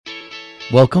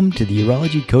Welcome to the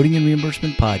Urology Coding and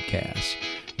Reimbursement Podcast,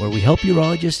 where we help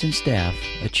urologists and staff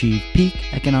achieve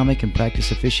peak economic and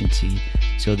practice efficiency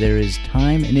so there is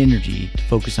time and energy to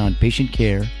focus on patient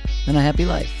care and a happy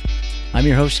life. I'm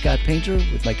your host, Scott Painter,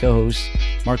 with my co-hosts,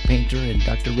 Mark Painter and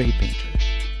Dr. Ray Painter.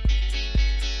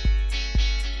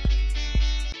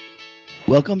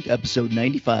 Welcome to episode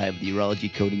 95 of the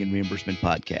Urology Coding and Reimbursement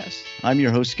Podcast. I'm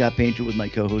your host, Scott Painter, with my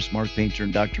co-hosts, Mark Painter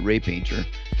and Dr. Ray Painter.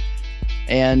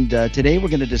 And today we're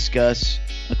going to discuss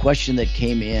a question that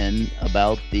came in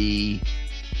about a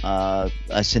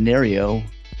scenario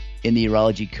in the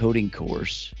urology coding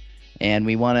course. And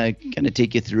we want to kind of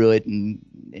take you through it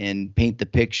and paint the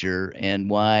picture and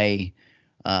why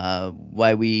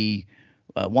we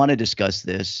want to discuss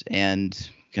this and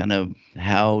kind of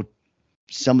how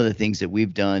some of the things that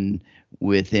we've done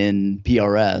within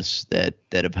PRS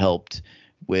that have helped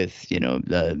with,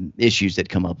 the issues that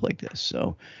come up like this.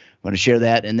 So I want to share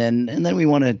that. And then we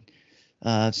want to,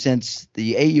 since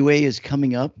the AUA is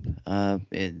coming up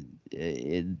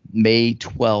in May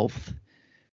 12th,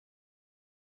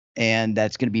 and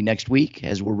that's going to be next week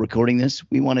as we're recording this,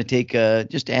 we want to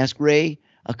just ask Ray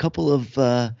a couple of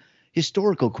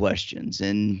historical questions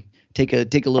and take a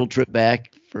little trip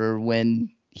back for when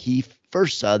he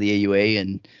first saw the AUA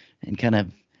and kind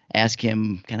of ask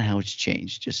him kind of how it's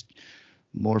changed, just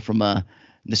more from a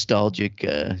nostalgic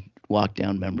walk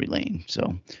down memory lane.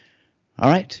 So, all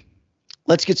right,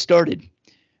 let's get started.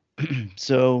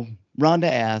 So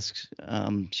Rhonda asks,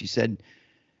 she said,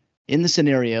 in the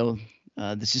scenario,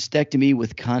 the cystectomy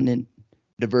with continent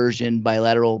diversion,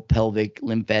 bilateral pelvic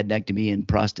lymphadenectomy, and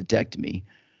prostatectomy,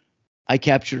 I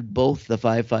captured both the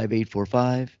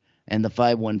 55845 and the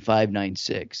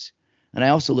 51596. And I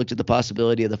also looked at the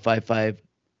possibility of the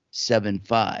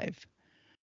 5575,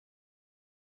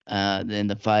 then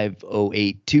the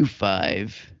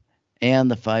 50825, and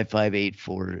the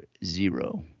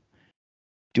 55840.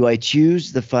 Do I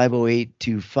choose the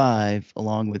 50825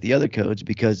 along with the other codes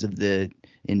because of the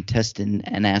intestine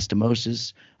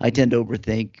anastomosis? I tend to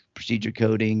overthink procedure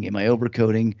coding. Am I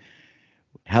overcoding?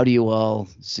 How do you all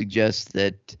suggest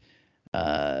that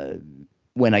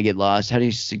when I get lost? How do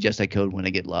you suggest I code when I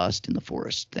get lost in the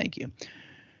forest? Thank you.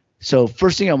 So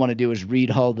first thing I want to do is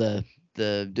read all the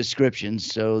descriptions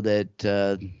so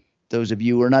that those of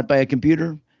you who are not by a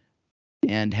computer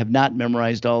and have not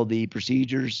memorized all the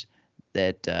procedures,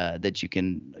 that you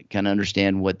can kind of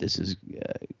understand what this is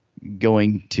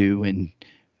going to and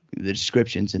the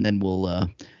descriptions, and then we'll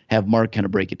have Mark kind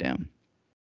of break it down.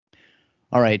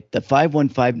 All right, the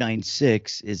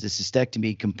 51596 is a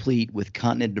cystectomy complete with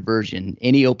continent diversion,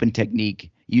 any open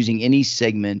technique using any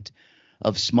segment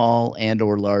of small and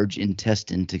or large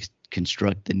intestine to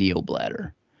construct the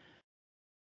neobladder.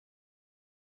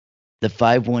 The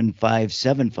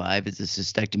 51575 is a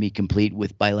cystectomy complete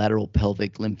with bilateral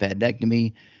pelvic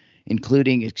lymphadenectomy,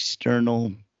 including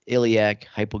external iliac,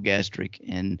 hypogastric,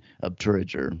 and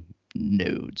obturator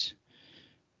nodes.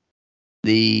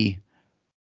 The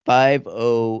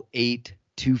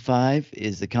 50825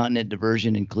 is the continent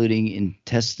diversion, including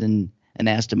intestine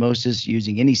anastomosis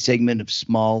using any segment of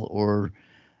small or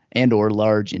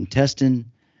large intestine.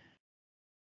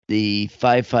 The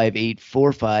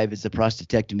 55845 is the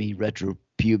prostatectomy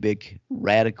retropubic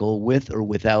radical with or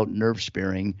without nerve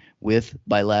sparing with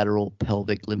bilateral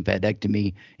pelvic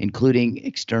lymphadenectomy, including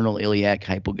external iliac,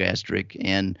 hypogastric,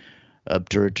 and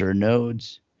obturator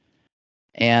nodes.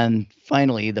 And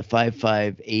finally, the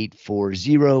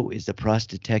 55840 is the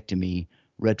prostatectomy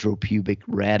retropubic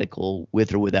radical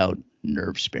with or without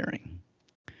nerve sparing.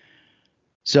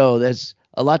 So there's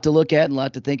a lot to look at and a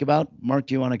lot to think about. Mark,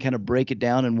 do you want to kind of break it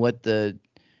down and what the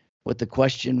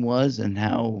question was and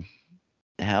how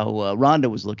Rhonda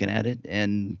was looking at it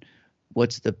and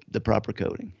what's the proper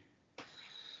coding?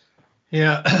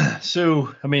 Yeah.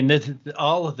 So, I mean,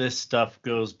 all of this stuff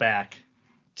goes back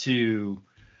to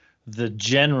the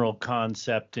general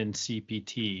concept in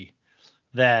CPT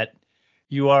that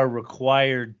you are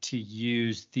required to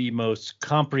use the most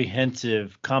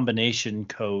comprehensive combination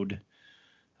code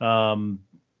to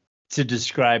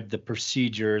describe the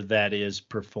procedure that is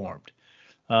performed.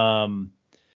 But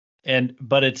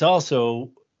it's also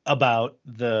about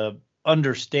the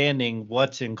understanding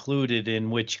what's included in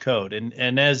which code.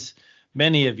 And as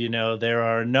many of you know, there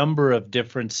are a number of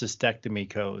different cystectomy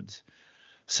codes,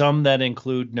 some that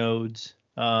include nodes,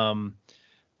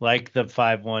 like the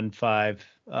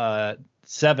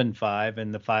 51575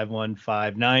 and the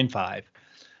 51595,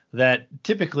 that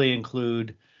typically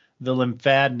include the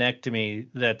lymphadenectomy,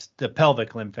 that's the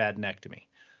pelvic lymphadenectomy.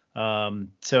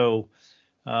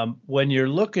 When you're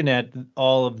looking at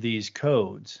all of these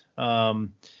codes,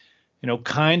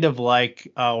 kind of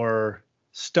like our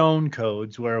stone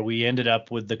codes where we ended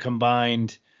up with the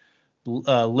combined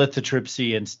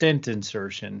lithotripsy and stent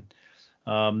insertion.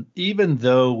 Even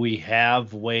though we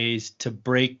have ways to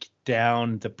break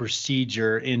down the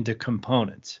procedure into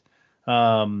components,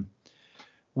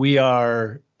 we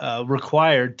are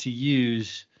required to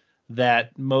use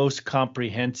that most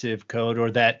comprehensive code,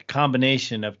 or that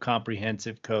combination of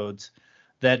comprehensive codes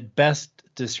that best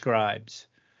describes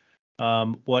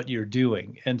what you're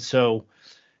doing. And so,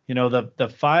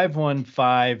 the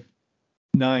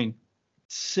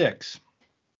 51596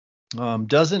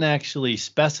 doesn't actually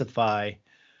specify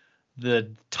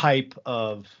the type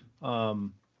of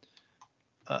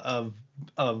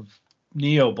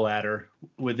neobladder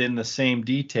within the same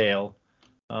detail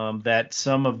that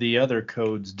some of the other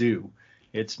codes do.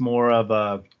 It's more of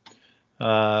a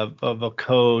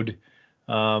code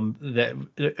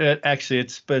that actually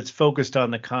it's focused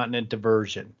on the continent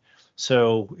diversion.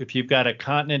 So if you've got a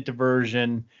continent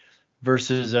diversion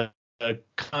versus a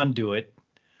conduit,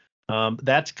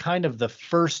 that's kind of the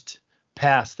first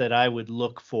pass that I would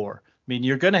look for. I mean,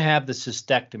 you're going to have the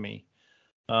cystectomy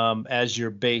as your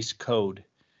base code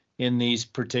in these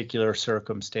particular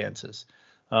circumstances.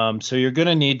 So you're going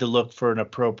to need to look for an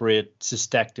appropriate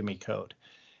cystectomy code.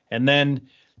 And then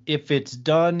if it's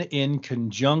done in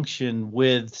conjunction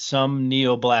with some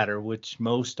neobladder, which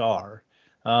most are,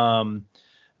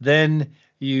 then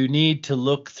you need to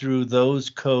look through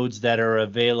those codes that are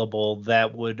available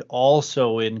that would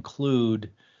also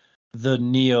include the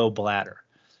neobladder.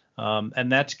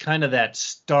 And that's kind of that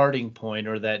starting point,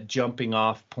 or that jumping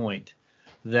off point,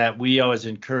 that we always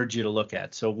encourage you to look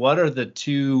at. So what are the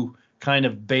two kind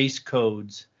of base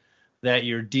codes that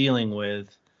you're dealing with?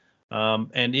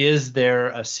 And is there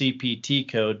a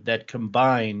CPT code that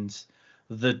combines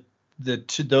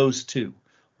those two?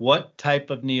 What type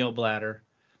of neobladder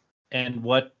and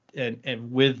with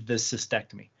the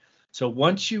cystectomy? So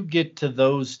once you get to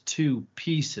those two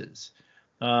pieces,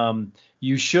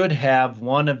 you should have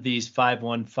one of these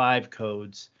 515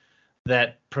 codes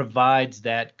that provides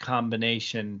that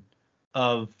combination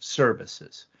of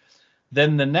services.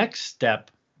 Then the next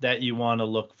step that you want to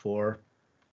look for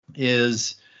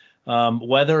is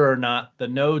whether or not the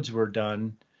nodes were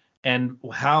done and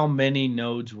how many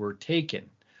nodes were taken.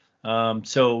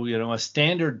 So, a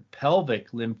standard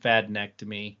pelvic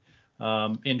lymphadenectomy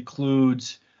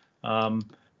includes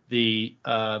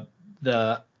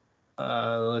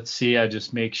let's see, I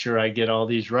just make sure I get all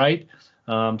these right.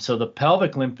 So the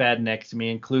pelvic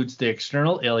lymphadenectomy includes the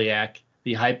external iliac,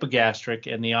 the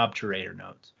hypogastric, and the obturator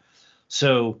nodes.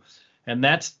 So, and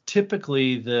that's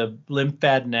typically the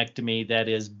lymphadenectomy that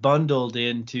is bundled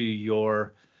into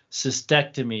your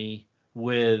cystectomy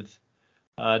with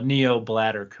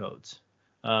neobladder codes.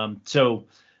 So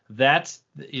that's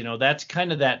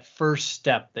kind of that first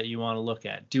step that you want to look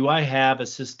at. Do I have a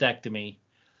cystectomy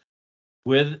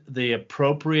with the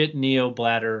appropriate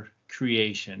neobladder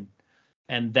creation?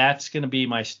 And that's going to be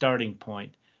my starting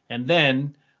point. And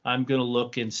then I'm going to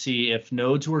look and see if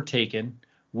nodes were taken,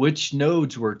 which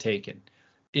nodes were taken.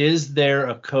 Is there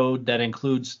a code that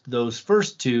includes those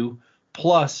first two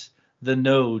plus the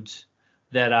nodes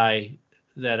that I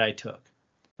took?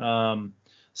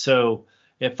 So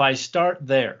if I start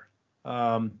there,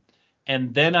 and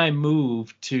then I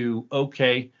move to,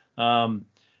 okay,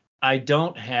 I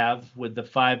don't have with the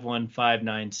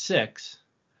 51596,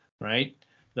 right?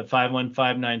 The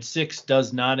 51596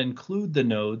 does not include the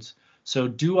nodes. So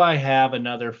do I have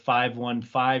another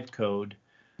 515 code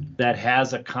that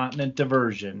has a continent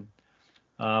diversion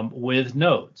with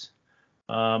nodes?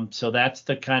 So that's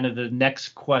the kind of the next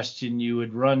question you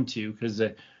would run to, because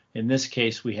in this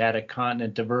case we had a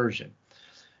continent diversion,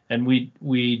 and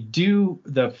we do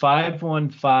the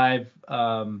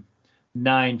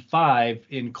 51595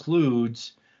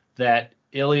 includes that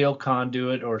ileal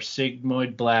conduit or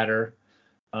sigmoid bladder,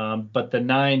 but the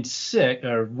 96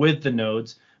 or with the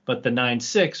nodes, but the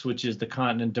 96, which is the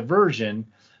continent diversion,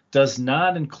 does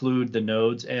not include the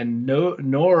nodes, and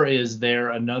nor is there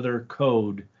another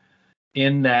code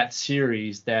in that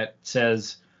series that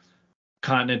says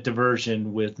continent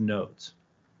diversion with nodes.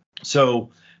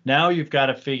 So now you've got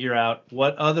to figure out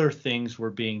what other things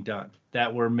were being done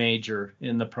that were major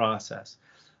in the process.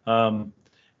 And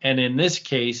in this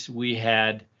case, we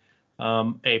had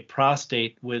a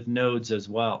prostate with nodes as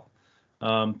well.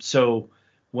 So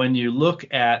when you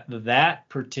look at that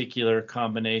particular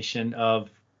combination of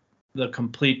the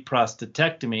complete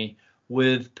prostatectomy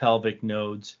with pelvic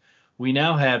nodes, we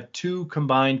now have two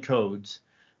combined codes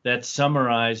that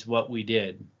summarize what we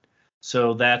did.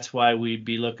 So that's why we'd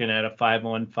be looking at a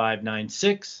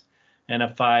 51596 and a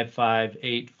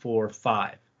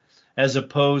 55845, as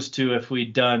opposed to if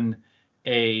we'd done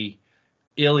a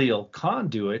ileal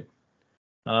conduit,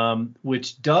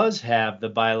 which does have the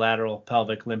bilateral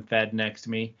pelvic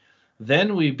lymphadenectomy,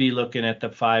 then we'd be looking at the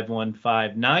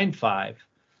 51595,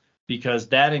 because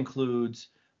that includes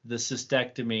the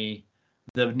cystectomy,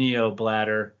 the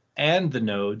neobladder, and the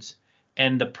nodes,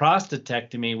 and the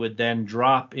prostatectomy would then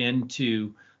drop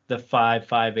into the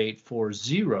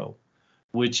 55840,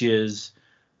 which is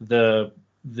the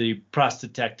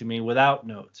prostatectomy without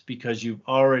nodes, because you've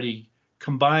already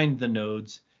combined the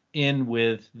nodes in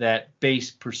with that base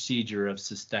procedure of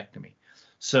cystectomy.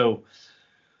 So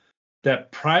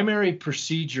that primary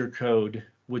procedure code,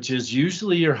 which is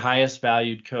usually your highest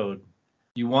valued code,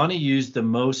 you want to use the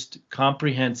most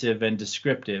comprehensive and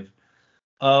descriptive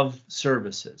of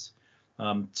services.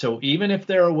 So even if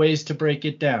there are ways to break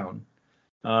it down,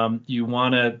 you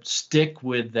want to stick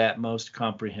with that most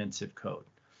comprehensive code.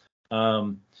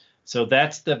 So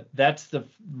that's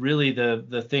really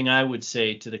the thing I would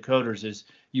say to the coders is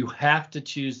you have to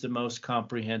choose the most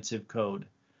comprehensive code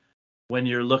when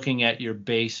you're looking at your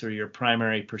base or your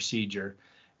primary procedure,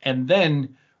 and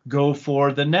then go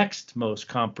for the next most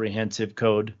comprehensive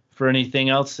code for anything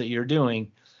else that you're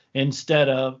doing, instead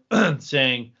of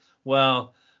saying,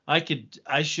 well, I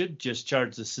should just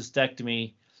charge the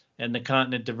cystectomy and the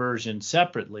continent diversion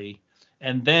separately,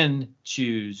 and then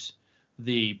choose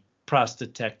the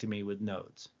prostatectomy with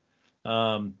nodes.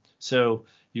 So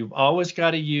you've always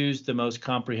got to use the most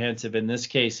comprehensive. In this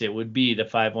case, it would be the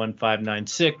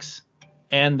 51596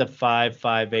 and the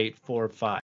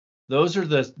 55845. Those are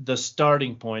the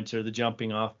starting points, or the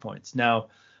jumping off points. Now,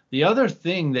 the other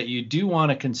thing that you do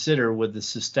want to consider with the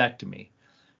cystectomy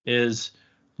is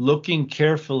looking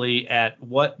carefully at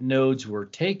what nodes were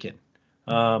taken.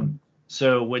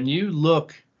 So when you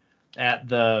look at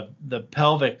the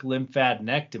pelvic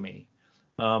lymphadenectomy,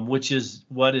 which is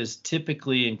what is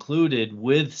typically included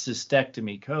with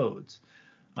cystectomy codes,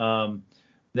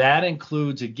 that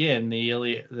includes, again,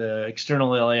 the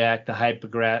external iliac, the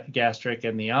hypogastric,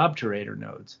 and the obturator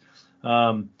nodes.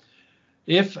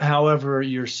 If, however,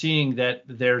 you're seeing that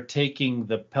they're taking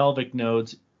the pelvic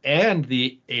nodes and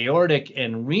the aortic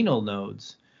and renal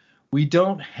nodes, we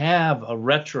don't have a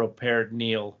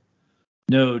retroperitoneal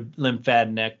node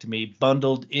lymphadenectomy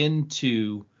bundled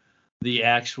into the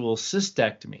actual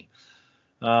cystectomy.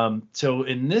 So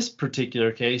in this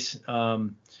particular case,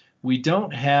 we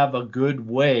don't have a good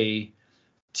way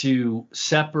to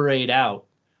separate out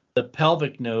the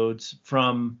pelvic nodes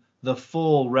from the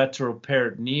full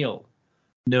retroperitoneal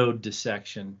node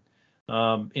dissection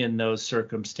in those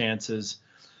circumstances.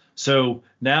 So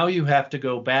now you have to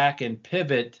go back and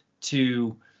pivot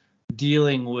to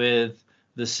dealing with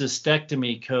the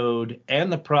cystectomy code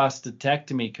and the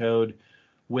prostatectomy code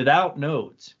without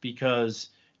nodes, because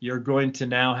you're going to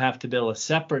now have to build a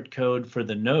separate code for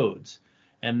the nodes.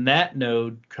 And that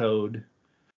node code,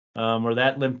 or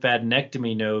that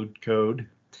lymphadenectomy node code,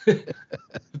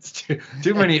 it's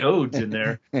too many odes in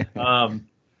there,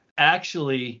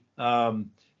 actually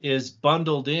is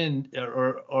bundled in,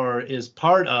 or is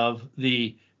part of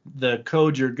the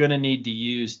code you're going to need to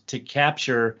use to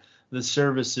capture the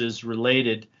services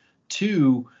related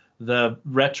to the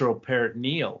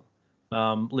retroperitoneal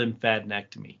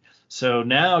lymphadenectomy. So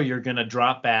now you're going to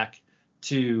drop back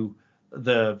to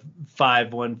the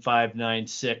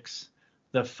 51596,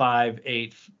 the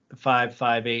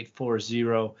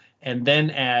 55840, and then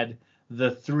add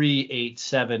the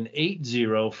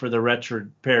 38780 for the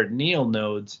retroperitoneal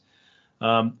nodes.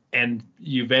 And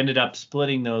you've ended up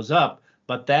splitting those up,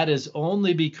 but that is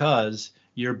only because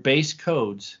your base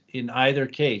codes in either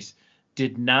case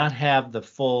did not have the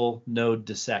full node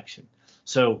dissection.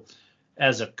 So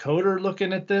as a coder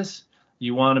looking at this,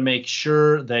 you want to make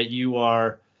sure that you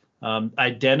are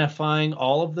identifying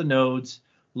all of the nodes,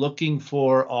 looking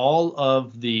for all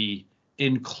of the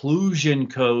inclusion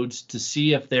codes to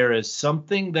see if there is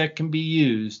something that can be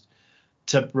used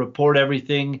to report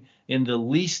everything in the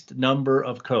least number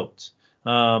of codes.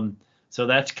 So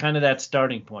that's kind of that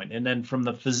starting point. And then from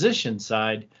the physician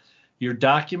side, your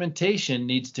documentation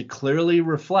needs to clearly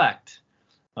reflect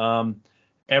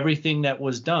everything that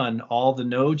was done, all the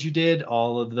nodes you did,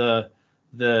 all of the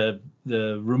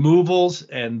removals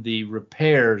and the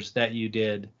repairs that you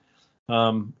did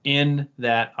in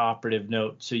that operative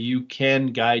note, so you can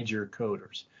guide your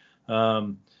coders.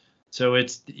 So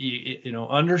it's,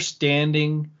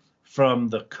 understanding from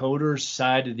the coder's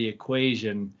side of the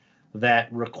equation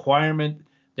that requirement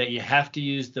that you have to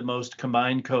use the most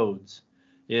combined codes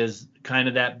is kind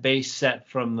of that base set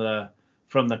from the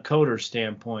coder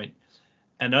standpoint.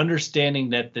 and understanding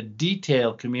that the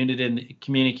detail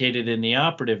communicated in the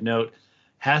operative note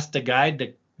has to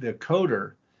guide the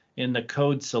coder in the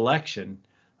code selection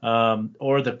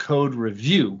or the code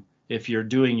review if you're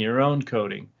doing your own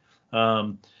coding.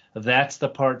 That's the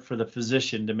part for the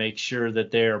physician to make sure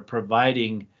that they are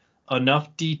providing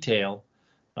enough detail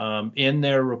in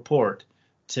their report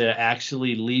to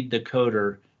actually lead the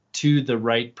coder to the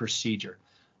right procedure.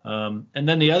 And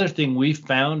then the other thing we've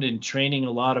found in training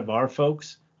a lot of our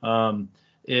folks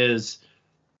is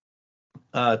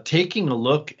taking a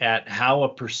look at how a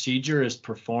procedure is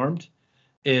performed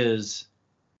is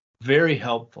very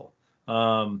helpful.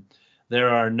 There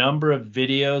are a number of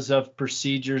videos of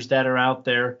procedures that are out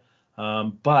there,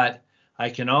 but I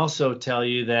can also tell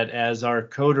you that as our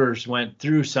coders went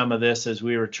through some of this as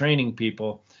we were training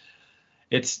people,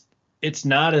 it's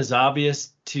not as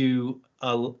obvious to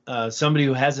somebody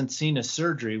who hasn't seen a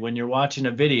surgery when you're watching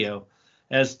a video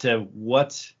as to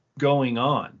what's going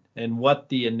on and what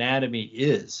the anatomy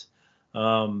is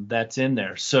that's in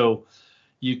there. So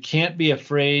you can't be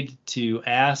afraid to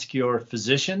ask your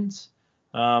physicians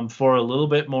for a little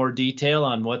bit more detail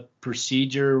on what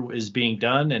procedure is being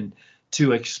done and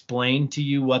to explain to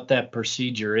you what that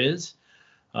procedure is.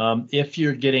 If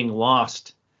you're getting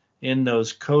lost in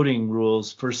those coding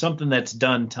rules for something that's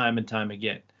done time and time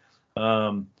again.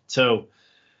 So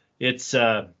it's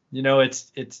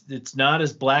it's not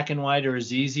as black and white or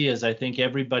as easy as I think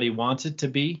everybody wants it to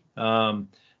be.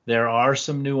 There are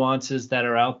some nuances that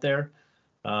are out there,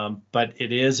 but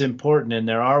it is important, and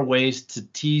there are ways to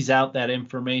tease out that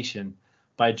information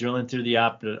by drilling through the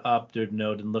operative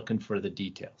note and looking for the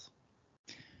details.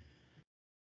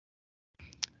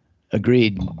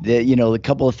 Agreed. The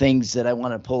couple of things that I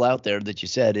want to pull out there that you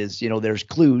said is, there's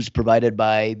clues provided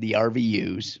by the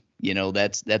RVUs.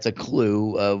 That's a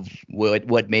clue of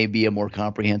what may be a more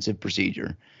comprehensive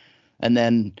procedure. And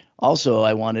then also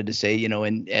I wanted to say,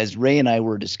 and as Ray and I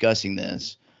were discussing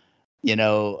this,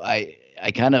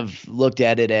 I kind of looked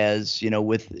at it as,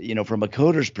 from a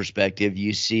coder's perspective,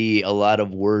 you see a lot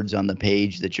of words on the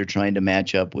page that you're trying to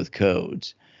match up with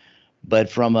codes. But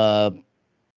from a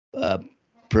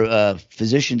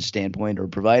physician standpoint or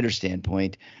provider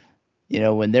standpoint,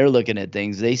 when they're looking at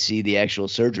things, they see the actual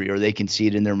surgery, or they can see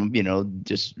it in their,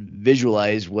 just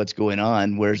visualize what's going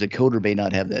on, whereas a coder may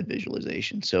not have that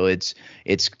visualization. So it's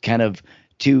kind of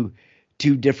two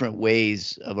different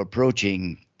ways of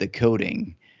approaching the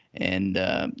coding. And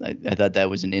I thought that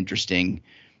was an interesting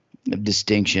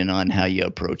distinction on how you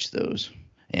approach those,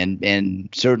 and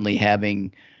certainly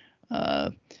having,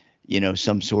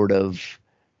 some sort of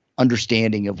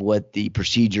understanding of what the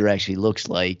procedure actually looks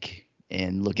like,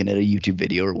 and looking at a YouTube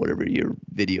video or whatever your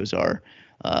videos are,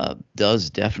 does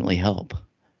definitely help,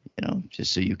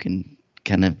 just so you can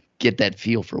kind of get that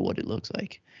feel for what it looks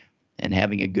like. And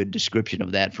having a good description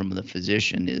of that from the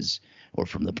physician or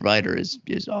from the provider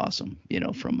is awesome,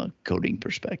 from a coding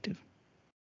perspective.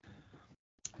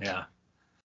 Yeah.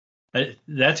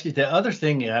 That's the other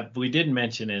thing we didn't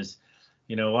mention is,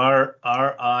 our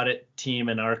audit team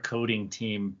and our coding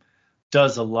team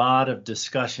does a lot of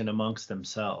discussion amongst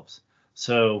themselves.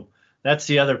 So that's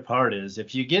the other part is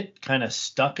if you get kind of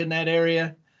stuck in that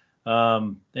area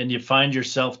and you find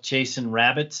yourself chasing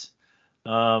rabbits,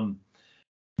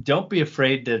 don't be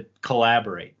afraid to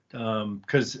collaborate.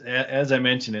 Because as I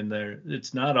mentioned in there,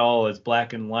 it's not all as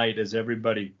black and white as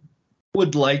everybody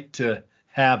would like to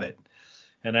have it.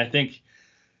 And I think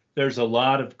there's a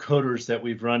lot of coders that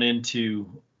we've run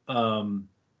into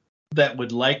that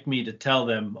would like me to tell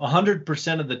them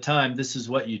 100% of the time, this is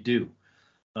what you do.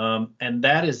 And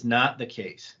that is not the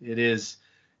case. It is,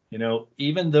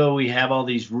 even though we have all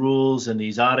these rules and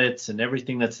these audits and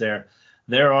everything that's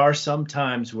there are some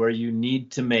times where you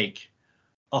need to make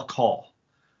a call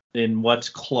in what's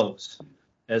close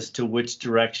as to which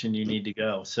direction you need to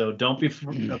go. So don't be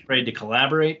afraid to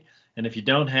collaborate. And if you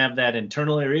don't have that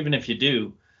internally, or even if you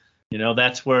do,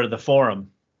 that's where the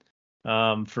forum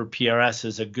for PRS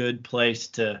is a good place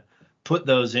to put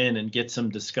those in and get some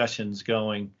discussions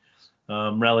going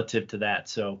relative to that.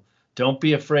 So don't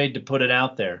be afraid to put it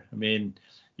out there. I mean,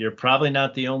 you're probably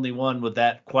not the only one with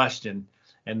that question.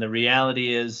 And the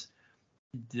reality is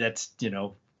that's,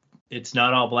 it's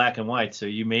not all black and white. So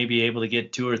you may be able to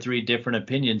get 2 or 3 different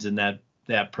opinions in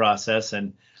that process.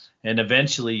 And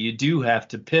eventually you do have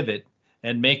to pivot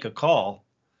and make a call,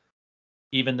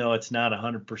 even though it's not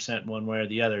 100% one way or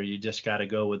the other. You just got to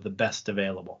go with the best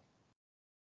available.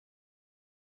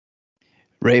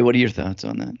 Ray, what are your thoughts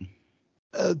on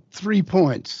that? 3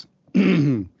 points.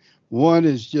 One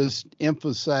is just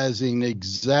emphasizing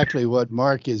exactly what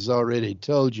Mark has already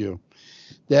told you,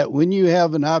 that when you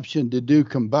have an option to do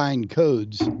combined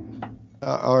codes,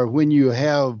 or when you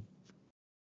have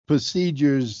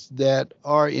procedures that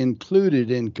are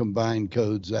included in combined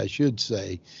codes, I should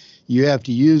say, you have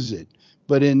to use it.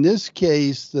 But in this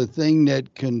case, the thing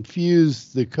that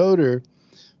confused the coder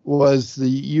was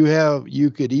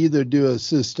you could either do a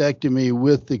cystectomy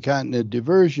with the continent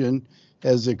diversion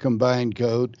as a combined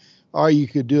code, or you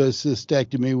could do a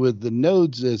cystectomy with the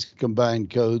nodes as combined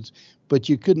codes, but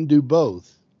you couldn't do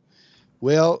both.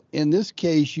 Well, in this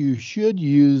case, you should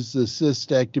use the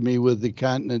cystectomy with the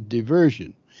continent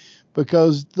diversion,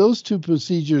 because those two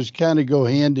procedures kind of go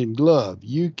hand in glove.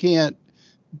 You can't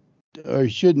or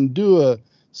shouldn't do a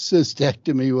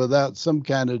cystectomy without some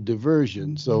kind of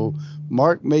diversion. So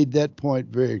Mark made that point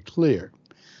very clear.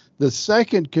 The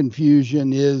second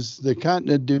confusion is the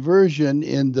continent diversion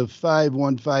in the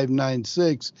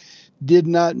 51596 did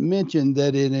not mention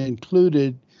that it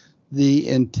included the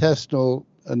intestinal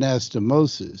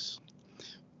anastomosis.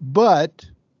 But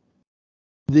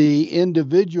the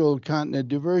individual continent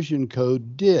diversion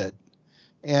code did.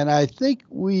 And I think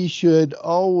we should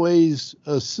always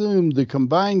assume the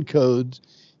combined codes,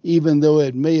 even though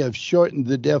it may have shortened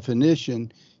the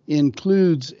definition,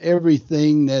 includes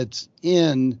everything that's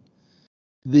in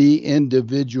the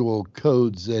individual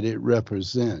codes that it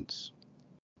represents.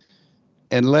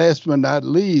 And last but not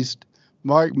least,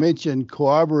 Mark mentioned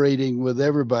cooperating with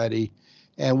everybody.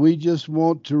 And we just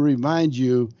want to remind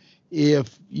you,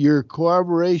 if your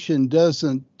cooperation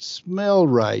doesn't smell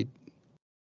right,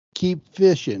 keep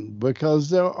fishing, because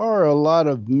there are a lot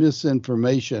of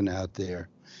misinformation out there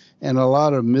and a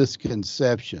lot of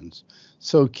misconceptions.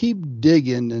 So keep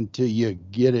digging until you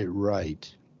get it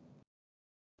right.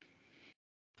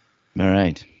 All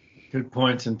right. Good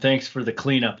points, and thanks for the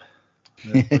cleanup.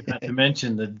 I forgot to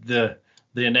mention the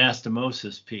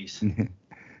anastomosis piece.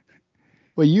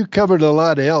 Well, you covered a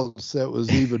lot else that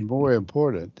was even more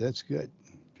important. That's good.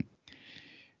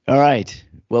 All right.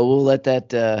 Well, we'll let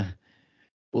that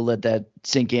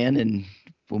sink in, and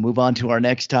we'll move on to our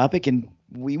next topic. And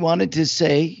we wanted to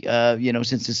say,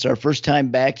 since it's our first time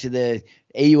back to the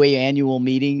AUA annual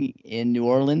meeting in New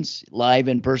Orleans, live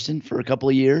in person for a couple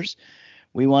of years,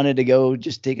 we wanted to go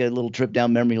just take a little trip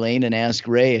down memory lane and ask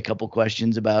Ray a couple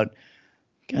questions about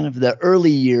kind of the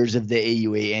early years of the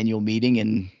AUA annual meeting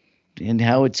and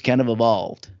how it's kind of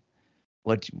evolved.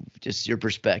 What, just your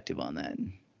perspective on that?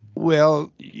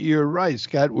 Well, you're right,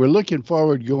 Scott. We're looking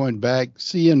forward going back,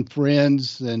 seeing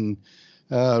friends and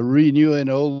renewing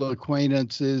old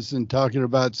acquaintances and talking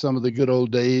about some of the good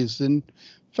old days and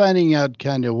finding out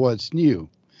kind of what's new.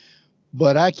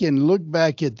 But I can look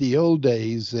back at the old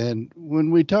days, and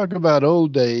when we talk about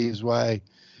old days, why,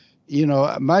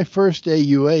 my first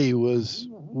AUA was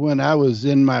when I was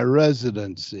in my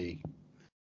residency.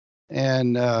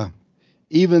 And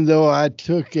even though I had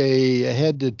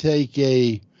to take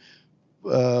a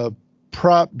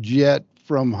prop jet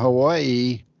from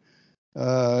Hawaii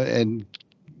and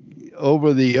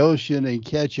over the ocean and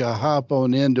catch a hop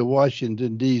on into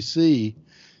Washington, D.C.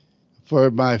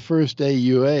 for my first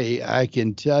AUA, I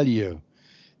can tell you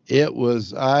it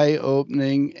was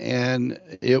eye-opening and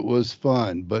it was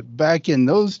fun. But back in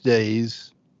those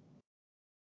days,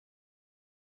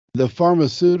 the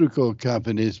pharmaceutical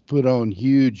companies put on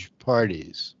huge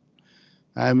parties.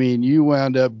 I mean, you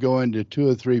wound up going to 2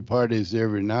 or 3 parties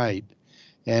every night,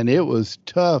 and it was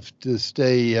tough to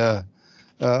stay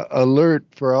alert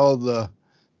for all the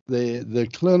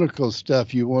clinical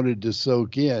stuff you wanted to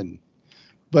soak in.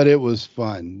 But it was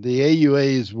fun. The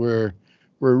AUAs were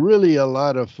really a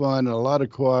lot of fun, a lot of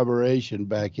cooperation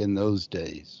back in those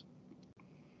days.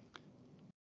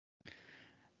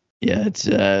 Yeah, it's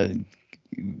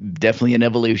definitely an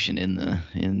evolution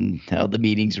in how the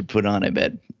meetings are put on. I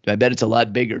bet it's a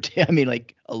lot bigger. I mean,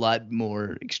 like a lot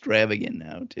more extravagant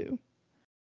now too.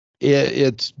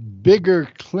 It's bigger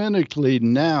clinically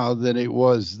now than it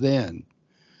was then,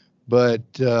 but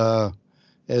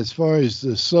as far as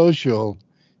the social,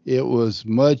 it was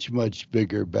much, much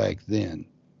bigger back then.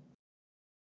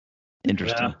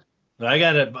 Interesting.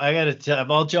 Yeah.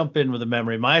 I'll jump in with a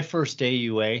memory. My first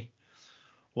AUA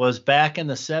was back in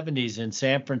the 70s in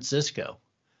San Francisco.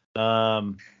 I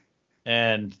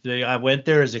went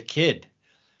there as a kid.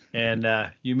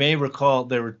 And you may recall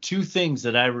there were 2 things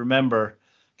that I remember,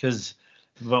 because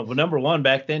number one,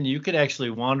 back then you could actually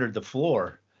wander the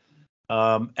floor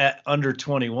at under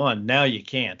 21. Now you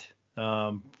can't.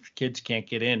 Kids can't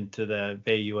get into the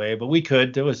AUA, but we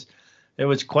could. It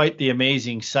was quite the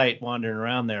amazing sight wandering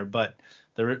around there. But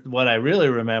what I really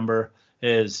remember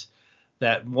is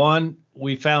that one,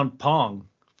 we found Pong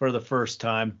for the first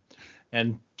time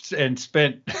and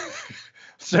spent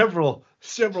several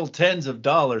several tens of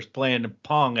dollars playing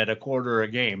pong at $0.25 a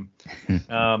game.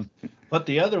 But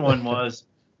the other one was,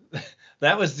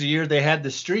 that was the year they had the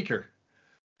streaker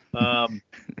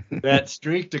that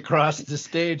streaked across the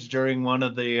stage during one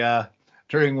of the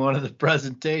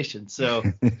presentations. So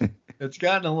it's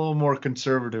gotten a little more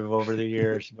conservative over the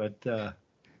years, but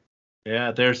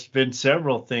yeah, there's been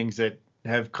several things that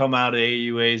have come out of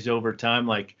AUAs over time,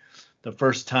 like the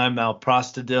first time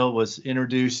Alprostadil was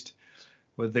introduced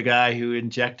with the guy who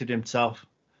injected himself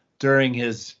during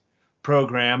his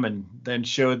program and then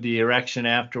showed the erection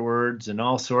afterwards and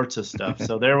all sorts of stuff.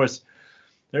 So there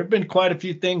have been quite a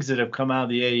few things that have come out of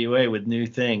the AUA with new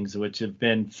things, which have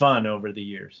been fun over the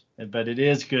years. But it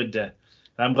is good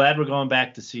I'm glad we're going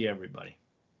back to see everybody.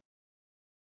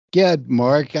 Yeah,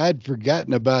 Mark, I'd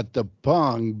forgotten about the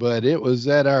pong, but it was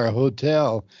at our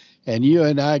hotel, and you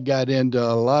and I got into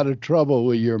a lot of trouble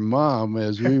with your mom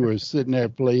as we were sitting there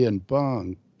playing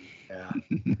pong. Yeah.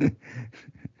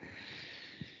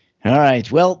 All right.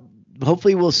 Well,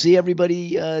 hopefully we'll see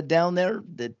everybody down there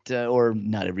or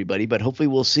not everybody, but hopefully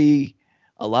we'll see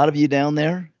a lot of you down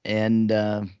there. And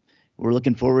we're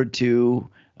looking forward to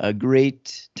a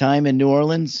great time in New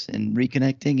Orleans and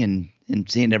reconnecting and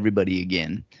seeing everybody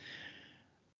again.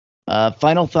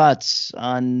 Final thoughts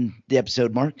on the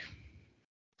episode, Mark?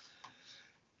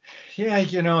 Yeah,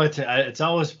 it's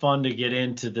always fun to get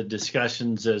into the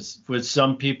discussions with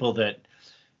some people that,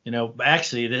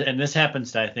 actually, and this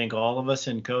happens to, I think, all of us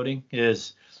in coding,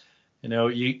 is,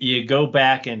 you go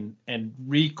back and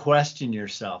re-question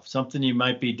yourself, something you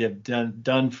might be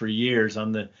done for years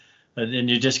and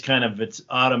you just kind of, it's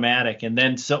automatic. And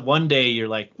then one day you're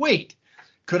like, wait,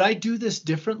 could I do this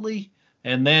differently?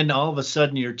 And then all of a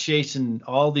sudden you're chasing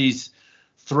all these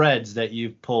threads that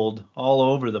you've pulled all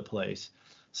over the place.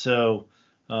 So,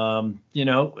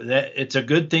 that it's a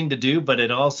good thing to do, but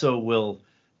it also will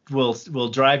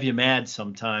drive you mad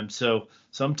sometimes. So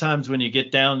sometimes when you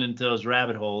get down into those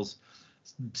rabbit holes,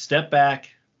 step back,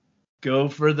 go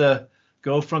from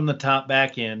the top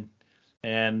back in,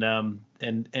 and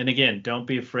again, don't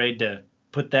be afraid to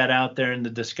put that out there in the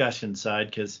discussion side,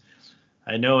 because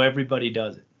I know everybody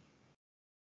does it.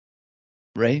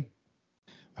 Ray?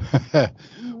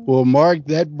 Well, Mark,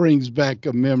 that brings back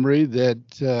a memory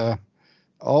that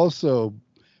also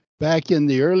back in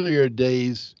the earlier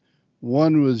days,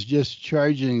 one was just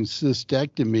charging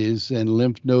cystectomies and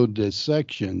lymph node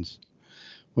dissections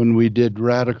when we did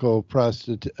radical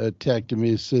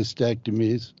prostatectomies,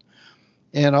 cystectomies.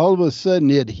 And all of a sudden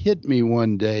it hit me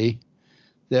one day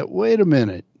that, wait a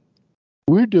minute,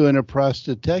 we're doing a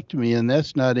prostatectomy and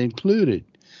that's not included.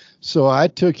 So I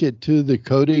took it to the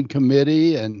coding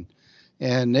committee, and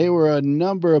they were a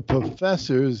number of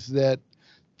professors that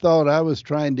thought I was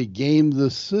trying to game the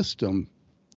system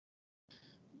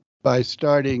by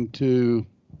starting to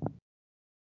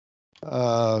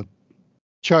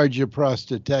charge a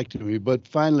prostatectomy. But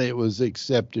finally it was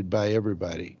accepted by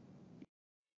everybody.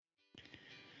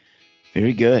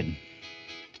 Very good.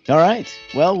 All right.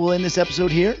 Well, we'll end this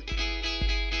episode here.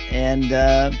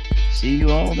 And see you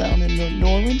all down in New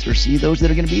Orleans, or see those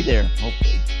that are going to be there,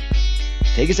 hopefully.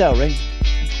 Take us out, Ray.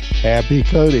 Happy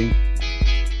coding.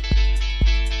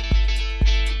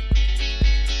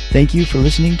 Thank you for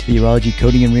listening to the Urology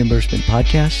Coding and Reimbursement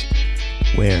Podcast,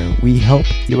 where we help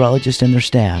urologists and their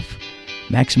staff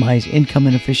maximize income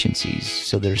and efficiencies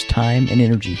so there's time and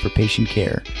energy for patient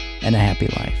care and a happy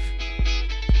life.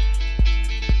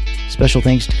 Special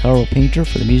thanks to Carl Painter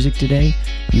for the music today.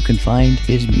 You can find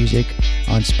his music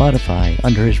on Spotify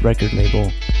under his record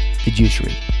label, The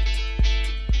Juicery.